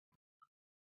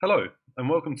Hello, and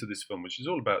welcome to this film, which is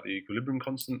all about the equilibrium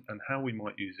constant and how we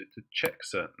might use it to check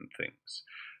certain things.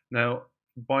 Now,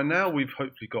 by now we've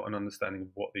hopefully got an understanding of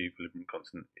what the equilibrium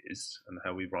constant is and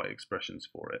how we write expressions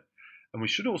for it. And we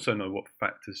should also know what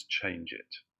factors change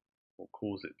it or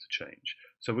cause it to change.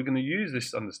 So we're going to use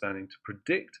this understanding to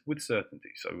predict with certainty.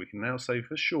 So we can now say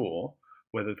for sure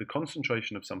whether the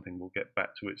concentration of something will get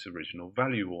back to its original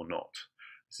value or not.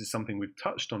 This is something we've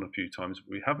touched on a few times, but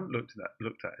we haven't looked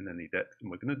at in any depth, and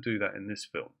we're going to do that in this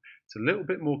film. It's a little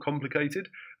bit more complicated,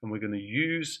 and we're going to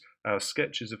use our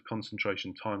sketches of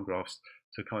concentration time graphs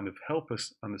to kind of help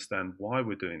us understand why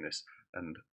we're doing this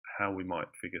and how we might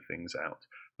figure things out.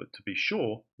 But to be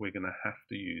sure, we're going to have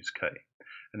to use K.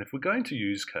 And if we're going to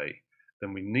use K,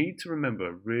 then we need to remember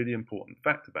a really important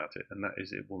fact about it, and that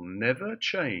is it will never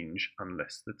change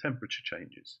unless the temperature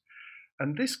changes.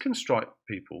 And this can strike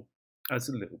people as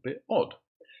a little bit odd,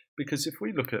 because if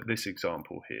we look at this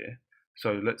example here,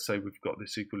 so let's say we've got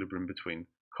this equilibrium between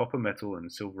copper metal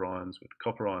and silver ions, with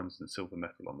copper ions and silver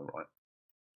metal on the right.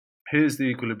 Here's the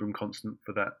equilibrium constant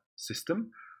for that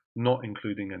system, not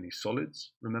including any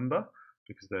solids, remember,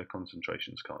 because their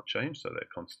concentrations can't change, so they're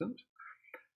constant.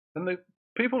 And the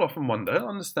people often wonder,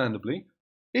 understandably,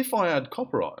 if I add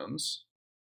copper ions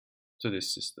to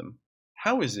this system,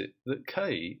 how is it that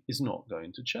K is not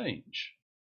going to change?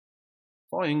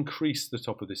 If I increase the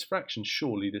top of this fraction,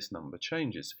 surely this number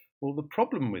changes. Well, the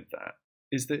problem with that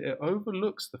is that it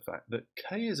overlooks the fact that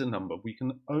K is a number we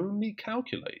can only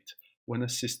calculate when a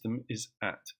system is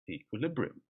at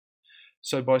equilibrium.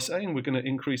 So by saying we're going to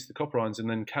increase the copper ions and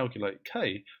then calculate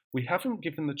K, we haven't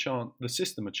given the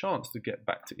system a chance to get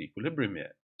back to equilibrium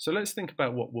yet. So let's think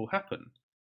about what will happen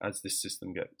as this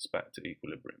system gets back to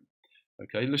equilibrium.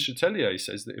 Okay, Le Chatelier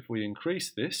says that if we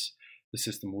increase this, the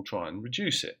system will try and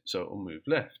reduce it, so it will move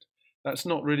left. That's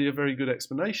not really a very good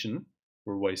explanation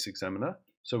for a WACE examiner,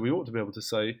 so we ought to be able to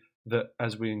say that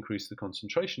as we increase the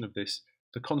concentration of this,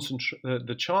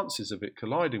 the chances of it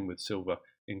colliding with silver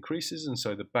increases, and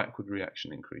so the backward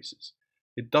reaction increases.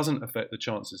 It doesn't affect the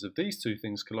chances of these two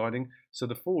things colliding, so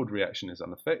the forward reaction is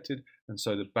unaffected, and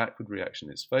so the backward reaction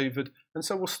is favoured, and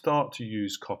so we'll start to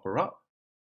use copper up,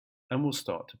 and we'll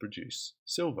start to produce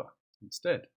silver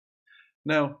instead.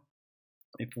 Now,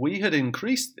 if we had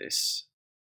increased this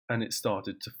and it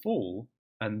started to fall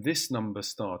and this number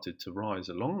started to rise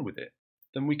along with it,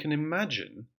 then we can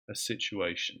imagine a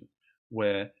situation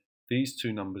where these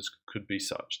two numbers could be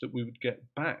such that we would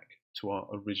get back to our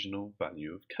original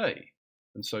value of K.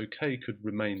 And so K could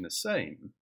remain the same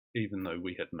even though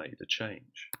we had made a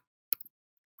change.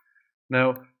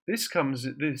 Now, this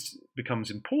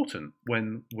becomes important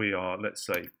when we are, let's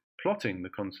say, plotting the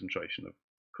concentration of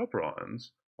copper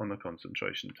ions on the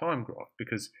concentration time graph,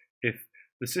 because if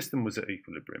the system was at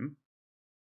equilibrium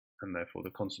and therefore the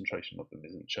concentration of them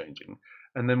isn't changing,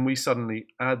 and then we suddenly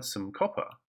add some copper,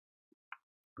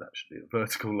 that should be a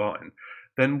vertical line,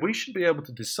 then we should be able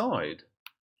to decide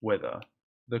whether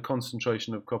the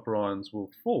concentration of copper ions will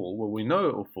fall. Well, we know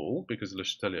it will fall because Le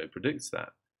Chatelier predicts that,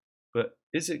 but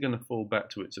is it going to fall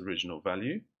back to its original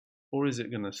value, or is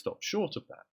it going to stop short of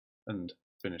that and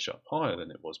finish up higher than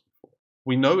it was before?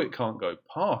 We know it can't go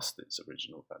past its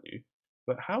original value,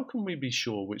 but how can we be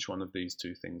sure which one of these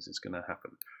two things is going to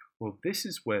happen? Well, this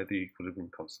is where the equilibrium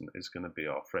constant is going to be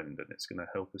our friend, and it's going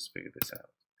to help us figure this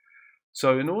out.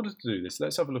 So in order to do this,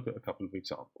 let's have a look at a couple of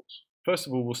examples. First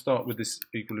of all, we'll start with this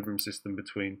equilibrium system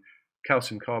between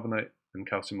calcium carbonate and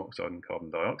calcium oxide and carbon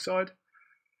dioxide.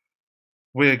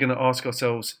 We're going to ask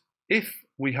ourselves, if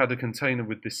we had a container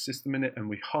with this system in it and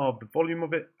we halved the volume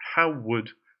of it, how would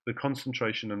the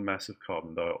concentration and mass of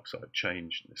carbon dioxide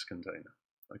change in this container?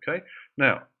 Okay,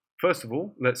 now, first of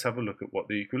all, let's have a look at what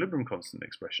the equilibrium constant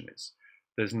expression is.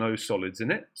 There's no solids in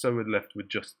it, so we're left with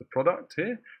just the product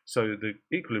here. So the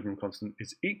equilibrium constant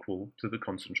is equal to the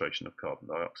concentration of carbon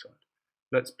dioxide.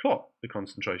 Let's plot the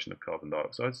concentration of carbon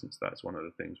dioxide, since that's one of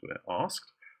the things we're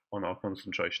asked, on our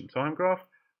concentration time graph.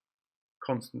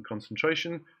 Constant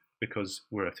concentration, because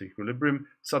we're at equilibrium.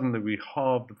 Suddenly we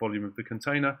halve the volume of the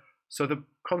container, so the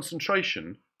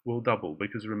concentration will double,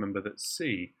 because remember that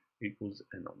C equals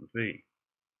N on V.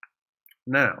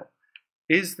 Now,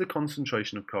 is the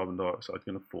concentration of carbon dioxide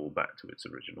going to fall back to its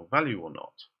original value or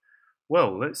not?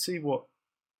 Well, let's see what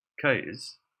K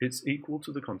is. It's equal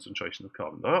to the concentration of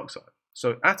carbon dioxide.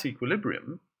 So at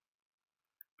equilibrium,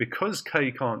 because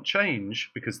K can't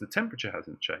change, because the temperature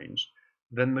hasn't changed,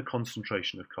 then the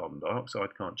concentration of carbon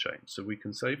dioxide can't change. So we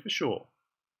can say for sure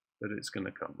that it's going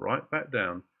to come right back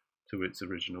down to its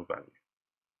original value.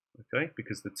 Okay,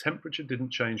 because the temperature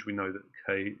didn't change, we know that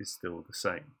K is still the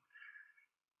same.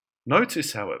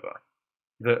 Notice, however,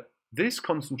 that this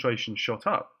concentration shot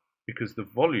up because the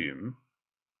volume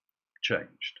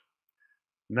changed.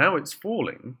 Now it's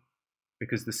falling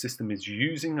because the system is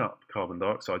using up carbon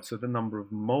dioxide, so the number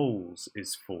of moles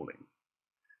is falling.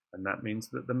 And that means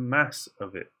that the mass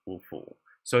of it will fall.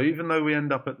 So even though we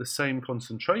end up at the same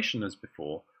concentration as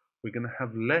before, we're going to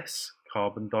have less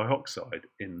carbon dioxide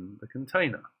in the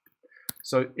container.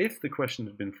 So if the question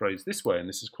had been phrased this way, and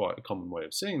this is quite a common way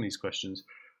of seeing these questions,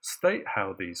 state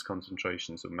how these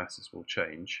concentrations of masses will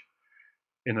change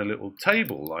in a little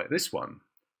table like this one.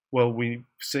 Well, we've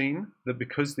seen that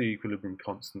because the equilibrium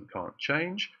constant can't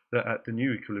change, that at the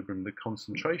new equilibrium the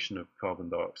concentration of carbon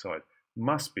dioxide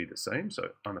must be the same,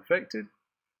 so unaffected,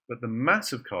 but the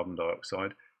mass of carbon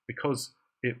dioxide, because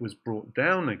it was brought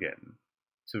down again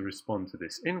to respond to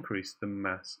this increase, the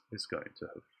mass is going to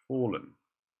have fallen.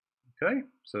 Okay,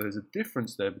 so there's a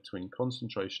difference there between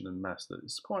concentration and mass that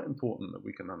is quite important that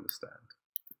we can understand.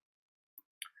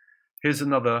 Here's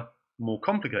another more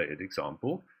complicated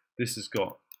example. This has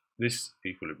got this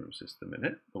equilibrium system in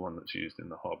it, the one that's used in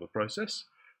the Haber process,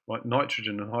 like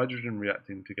nitrogen and hydrogen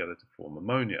reacting together to form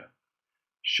ammonia.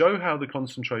 Show how the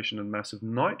concentration and mass of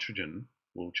nitrogen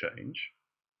will change.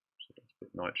 So let's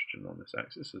put nitrogen on this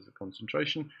axis as a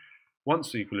concentration.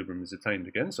 Once the equilibrium is attained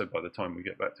again, so by the time we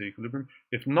get back to equilibrium,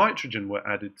 if nitrogen were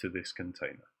added to this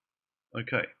container.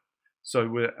 Okay, so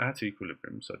we're at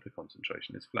equilibrium, so the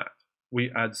concentration is flat.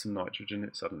 We add some nitrogen,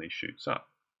 it suddenly shoots up.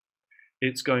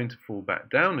 It's going to fall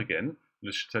back down again.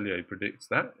 Le Chatelier predicts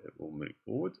that it will move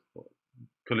forward.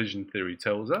 Collision theory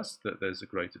tells us that there's a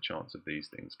greater chance of these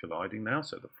things colliding now,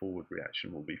 so the forward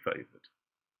reaction will be favoured.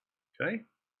 Okay?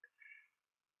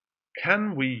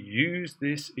 Can we use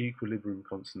this equilibrium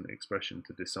constant expression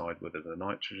to decide whether the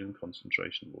nitrogen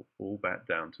concentration will fall back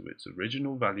down to its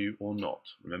original value or not,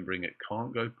 remembering it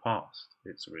can't go past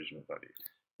its original value?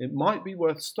 It might be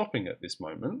worth stopping at this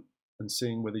moment and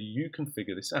seeing whether you can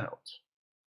figure this out.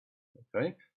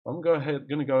 Okay, I'm going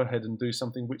to go ahead and do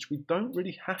something which we don't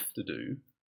really have to do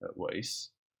at WACE,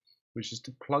 which is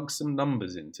to plug some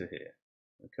numbers into here.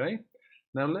 Okay,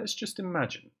 now let's just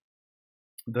imagine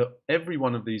that every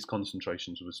one of these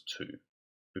concentrations was 2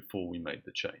 before we made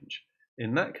the change.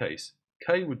 In that case,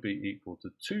 K would be equal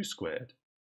to 2 squared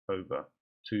over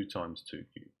 2 times 2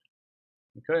 cubed.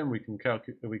 Okay, and we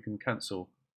can cancel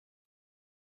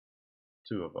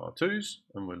 2 of our 2's,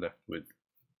 and we're left with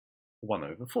 1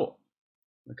 over 4.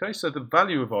 Okay, so the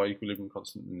value of our equilibrium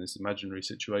constant in this imaginary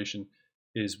situation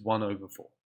is 1 over 4.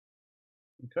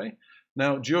 Okay,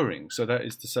 now during, so that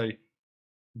is to say,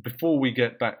 before we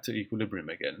get back to equilibrium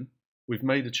again, we've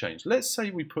made a change. Let's say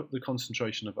we put the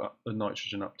concentration of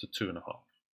nitrogen up to 2.5.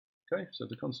 Okay, so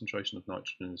the concentration of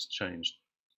nitrogen has changed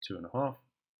to 2.5.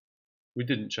 We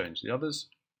didn't change the others,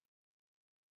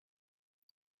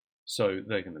 so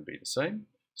they're going to be the same.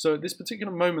 So at this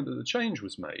particular moment that the change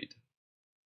was made,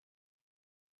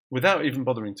 without even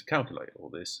bothering to calculate all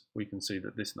this, we can see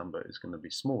that this number is going to be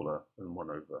smaller than 1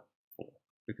 over 4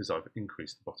 because I've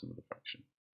increased the bottom of the fraction.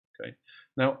 Okay.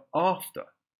 Now, after,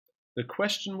 the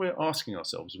question we're asking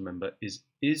ourselves, remember, is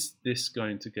this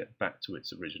going to get back to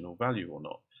its original value or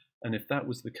not? And if that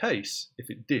was the case, if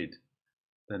it did,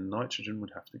 then nitrogen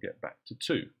would have to get back to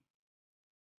 2.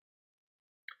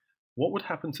 What would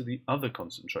happen to the other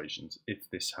concentrations if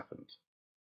this happened?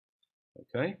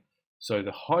 Okay, so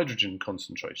the hydrogen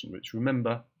concentration, which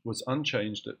remember was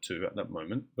unchanged at 2 at that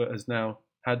moment, but has now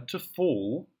had to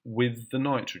fall with the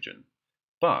nitrogen.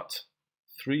 But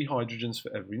 3 hydrogens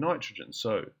for every nitrogen,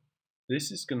 so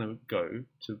this is going to go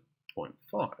to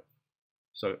 0.5.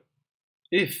 So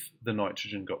if the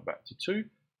nitrogen got back to 2,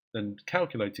 then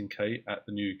calculating K at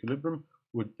the new equilibrium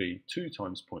would be 2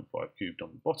 times 0.5 cubed on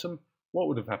the bottom. What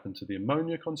would have happened to the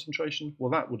ammonia concentration?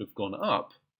 Well, that would have gone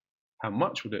up. How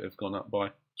much would it have gone up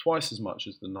by? Twice as much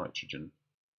as the nitrogen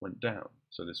went down.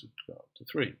 So this would go up to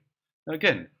 3. Now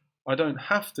again, I don't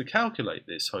have to calculate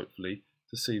this, hopefully,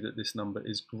 to see that this number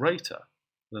is greater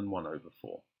than 1 over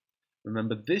 4.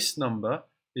 Remember, this number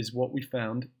is what we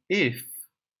found if,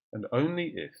 and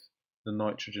only if, the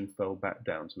nitrogen fell back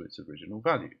down to its original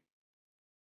value.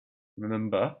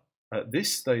 Remember, at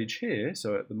this stage here,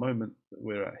 so at the moment that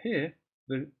we're at here,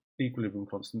 the equilibrium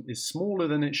constant is smaller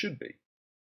than it should be.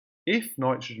 If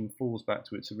nitrogen falls back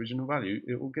to its original value,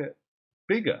 it will get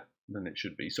bigger than it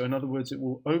should be. So in other words, it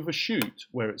will overshoot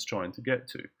where it's trying to get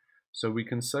to. So we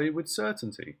can say with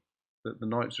certainty that the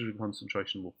nitrogen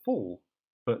concentration will fall,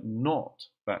 but not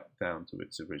back down to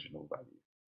its original value.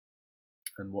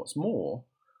 And what's more,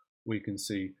 we can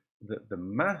see that the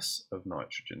mass of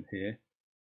nitrogen here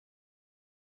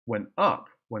went up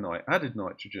when I added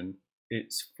nitrogen.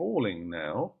 It's falling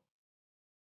now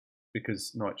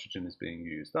because nitrogen is being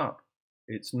used up,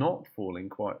 it's not falling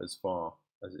quite as far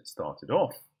as it started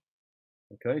off.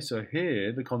 Okay, so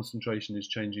here the concentration is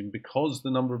changing because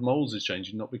the number of moles is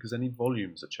changing, not because any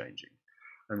volumes are changing.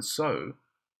 And so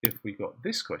if we got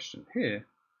this question here,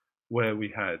 where we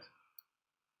had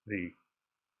the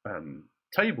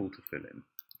table to fill in,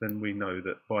 then we know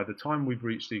that by the time we've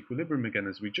reached equilibrium again,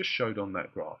 as we just showed on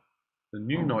that graph, the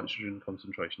new nitrogen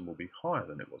concentration will be higher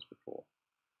than it was before.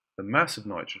 The mass of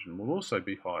nitrogen will also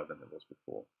be higher than it was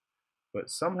before. But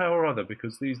somehow or other,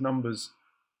 because these numbers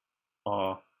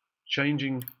are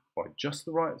changing by just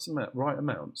the right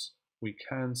amounts, we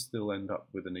can still end up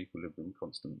with an equilibrium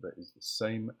constant that is the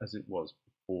same as it was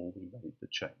before we made the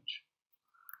change.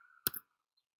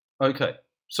 Okay,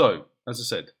 so as I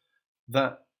said,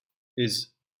 that is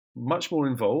much more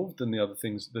involved than the other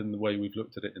things, than the way we've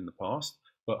looked at it in the past,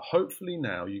 but hopefully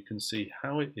now you can see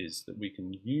how it is that we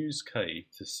can use K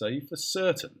to say for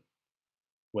certain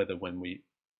whether when we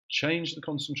change the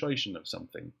concentration of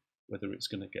something, whether it's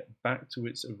going to get back to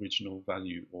its original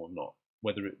value or not,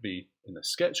 whether it be in a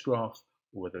sketch graph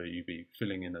or whether you be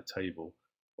filling in a table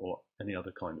or any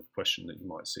other kind of question that you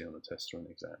might see on a test or an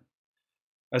exam.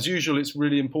 As usual, it's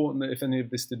really important that if any of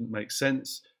this didn't make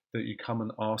sense, that you come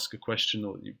and ask a question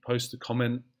or that you post a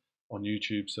comment on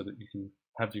YouTube so that you can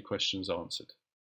have your questions answered.